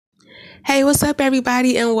Hey, what's up,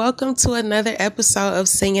 everybody, and welcome to another episode of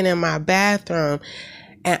Singing in My Bathroom.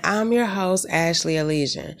 And I'm your host, Ashley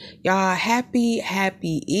Elysian. Y'all, happy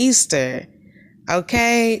Easter.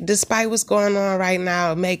 Okay? Despite what's going on right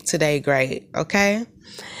now, make today great. Okay?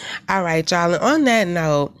 All right, y'all. And on that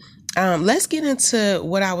note, let's get into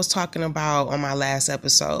what I was talking about on my last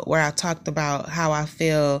episode, where I talked about how I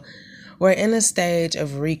feel we're in a stage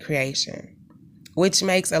of recreation. Which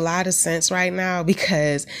makes a lot of sense right now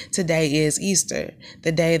because today is Easter,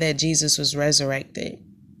 the day that Jesus was resurrected.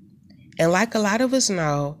 And like a lot of us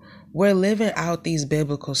know, we're living out these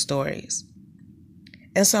biblical stories.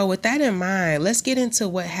 And so with that in mind, let's get into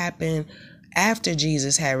what happened after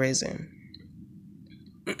Jesus had risen.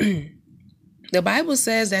 The Bible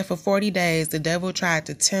says that for 40 days, the devil tried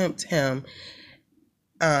to tempt him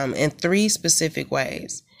in three specific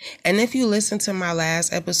ways. And if you listen to my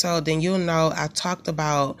last episode, then you'll know I talked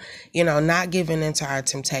about, not giving into our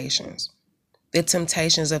temptations, the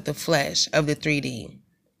temptations of the flesh, of the 3D.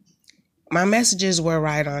 My messages were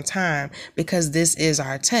right on time because this is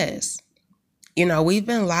our test. We've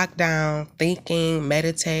been locked down, thinking,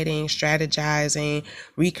 meditating, strategizing,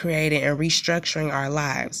 recreating, and restructuring our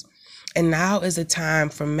lives. And now is the time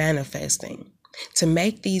for manifesting, to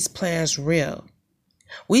make these plans real.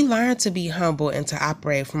 We learn to be humble and to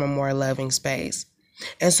operate from a more loving space.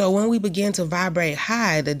 And so when we begin to vibrate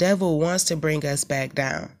high, the devil wants to bring us back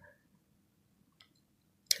down.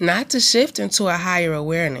 Not to shift into a higher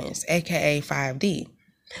awareness, aka 5D,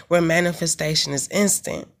 where manifestation is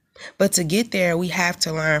instant. But to get there, we have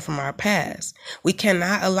to learn from our past. We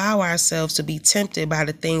cannot allow ourselves to be tempted by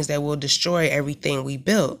the things that will destroy everything we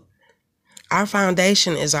built. Our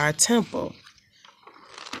foundation is our temple.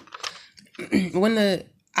 When the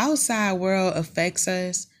outside world affects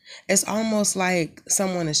us, it's almost like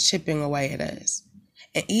someone is chipping away at us.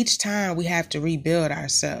 And each time we have to rebuild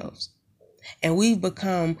ourselves. And we've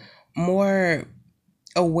become more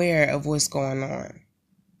aware of what's going on.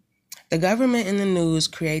 The government and the news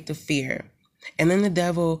create the fear. And then the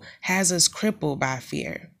devil has us crippled by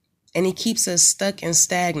fear. And he keeps us stuck and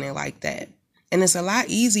stagnant like that. And it's a lot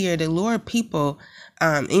easier to lure people,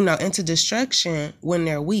 into destruction when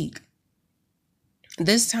they're weak.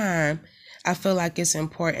 This time, I feel like it's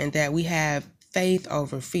important that we have faith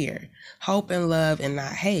over fear, hope and love and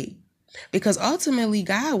not hate. Because ultimately,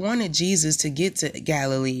 God wanted Jesus to get to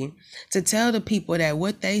Galilee to tell the people that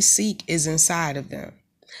what they seek is inside of them,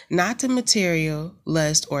 not the material,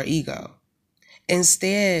 lust, or ego.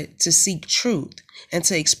 Instead, to seek truth and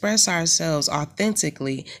to express ourselves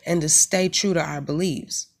authentically and to stay true to our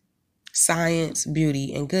beliefs, science,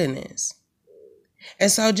 beauty, and goodness.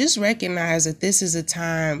 And so just recognize that this is a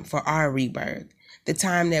time for our rebirth, the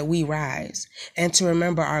time that we rise, and to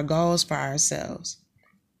remember our goals for ourselves.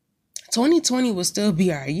 2020 will still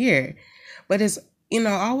be our year, but it's,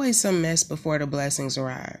 always some mess before the blessings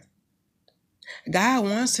arrive. God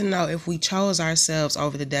wants to know if we chose ourselves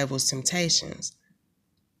over the devil's temptations.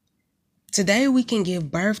 Today we can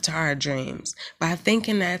give birth to our dreams by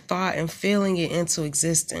thinking that thought and feeling it into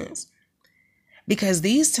existence. Because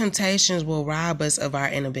these temptations will rob us of our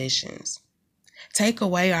inhibitions, take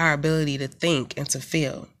away our ability to think and to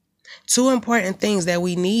feel. Two important things that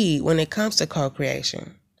we need when it comes to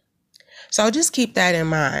co-creation. So just keep that in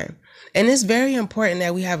mind. And it's very important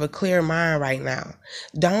that we have a clear mind right now.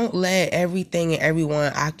 Don't let everything and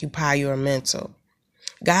everyone occupy your mental.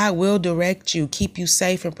 God will direct you, keep you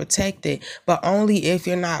safe and protected, but only if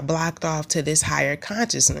you're not blocked off to this higher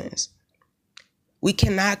consciousness. We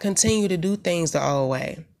cannot continue to do things the old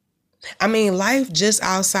way. Life just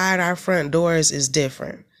outside our front doors is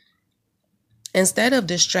different. Instead of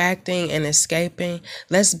distracting and escaping,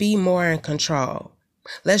 let's be more in control.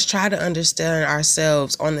 Let's try to understand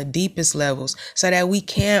ourselves on the deepest levels so that we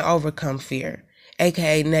can overcome fear,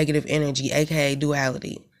 aka negative energy, aka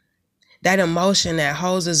duality. That emotion that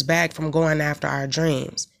holds us back from going after our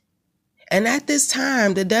dreams. And at this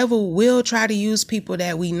time, the devil will try to use people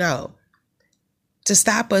that we know to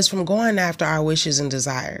stop us from going after our wishes and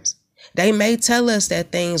desires. They may tell us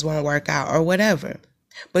that things won't work out or whatever,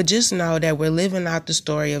 but just know that we're living out the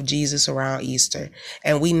story of Jesus around Easter,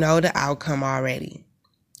 and we know the outcome already.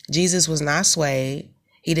 Jesus was not swayed.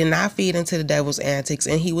 He did not feed into the devil's antics,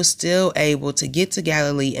 and he was still able to get to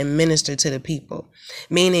Galilee and minister to the people,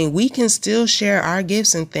 meaning we can still share our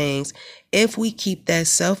gifts and things if we keep that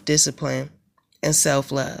self-discipline and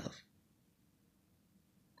self-love.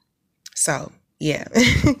 So, yeah.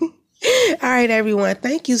 All right, everyone.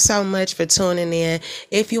 Thank you so much for tuning in.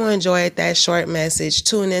 If you enjoyed that short message,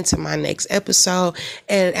 tune into my next episode.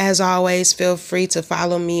 And as always, feel free to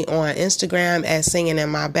follow me on Instagram at Singing in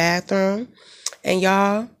My Bathroom. And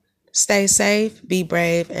y'all, Stay safe, be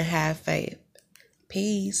brave, and have faith.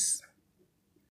 Peace.